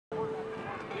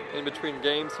in between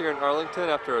games here in Arlington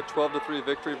after a 12-3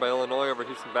 victory by Illinois over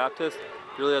Houston Baptist.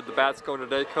 You really had the bats going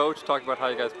today, Coach. Talk about how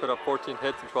you guys put up 14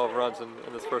 hits and 12 runs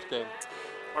in this first game.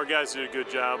 Our guys did a good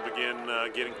job again,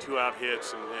 getting 2 out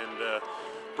hits and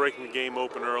breaking the game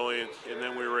open early, and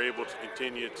then we were able to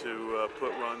continue to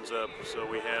put runs up. So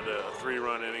we had a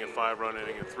 3-run inning, a 5-run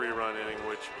inning, a 3-run inning,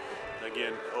 which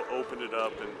again opened it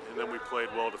up, and then we played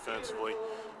well defensively.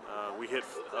 We hit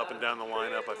up and down the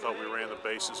lineup. I thought we ran the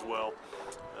bases well.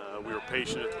 We were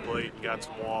patient at the plate and got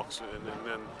some walks, and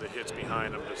then the hits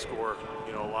behind them to score,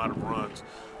 a lot of runs.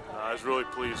 I was really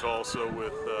pleased also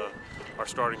with our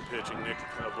starting pitching. Nick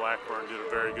Blackburn did a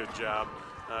very good job.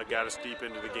 Got us deep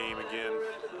into the game again,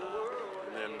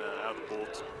 and then out of the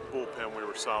bullpen we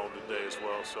were solid today as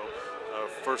well. So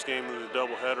first game of the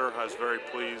doubleheader, I was very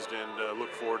pleased and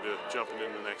look forward to jumping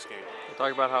into the next game.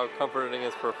 Talk about how comforting it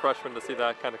is for a freshman to see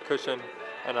that kind of cushion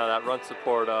and that run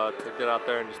support to get out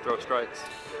there and just throw strikes.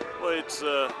 Well, it's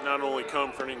not only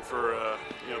comforting for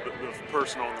the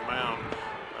person on the mound,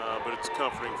 but it's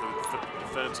comforting for the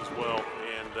defense as well.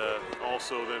 And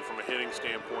also then from a hitting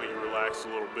standpoint, you relax a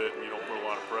little bit and you don't put a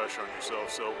lot of pressure on yourself.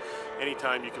 So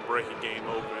anytime you can break a game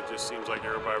open, it just seems like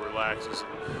everybody relaxes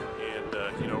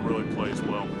and really plays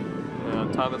well.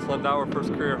 Thomas Lindauer,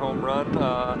 first career home run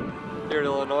here in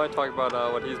Illinois. Talk about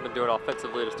what he's been doing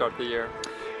offensively to start the year.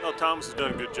 Well, Thomas has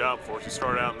done a good job for us. He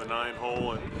started out in the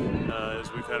 9-hole, and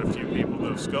as we've had a few people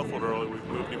that have scuffled early, we've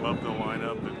moved him up in the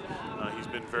lineup, and he's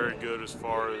been very good as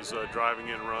far as driving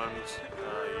in runs.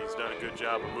 He's done a good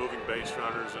job of moving base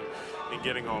runners and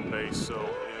getting on base, so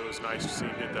it was nice to see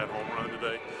him hit that home run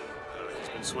today. He's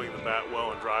been swinging the bat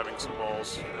well and driving some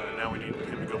balls. Now we need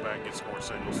him to go back and get some more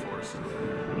singles for us.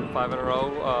 5 in a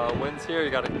row wins here.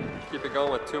 You got to keep it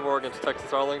going with 2 more against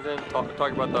Texas Arlington.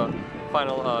 Talk about the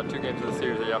final 2 games of the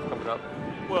series that you have coming up.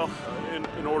 Well,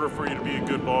 in order for you to be a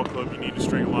good ball club, you need to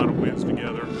string a lot of wins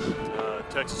together.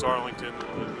 Texas Arlington,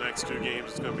 the next 2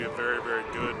 games, is going to be a very, very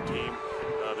good team.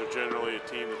 They're generally a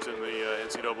team that's in the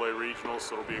NCAA regionals,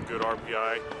 so it'll be a good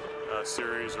RPI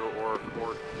series or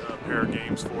pair of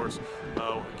games for us.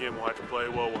 Again, we'll have to play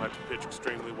well, we'll have to pitch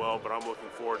extremely well, but I'm looking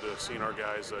forward to seeing our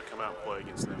guys come out and play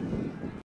against them.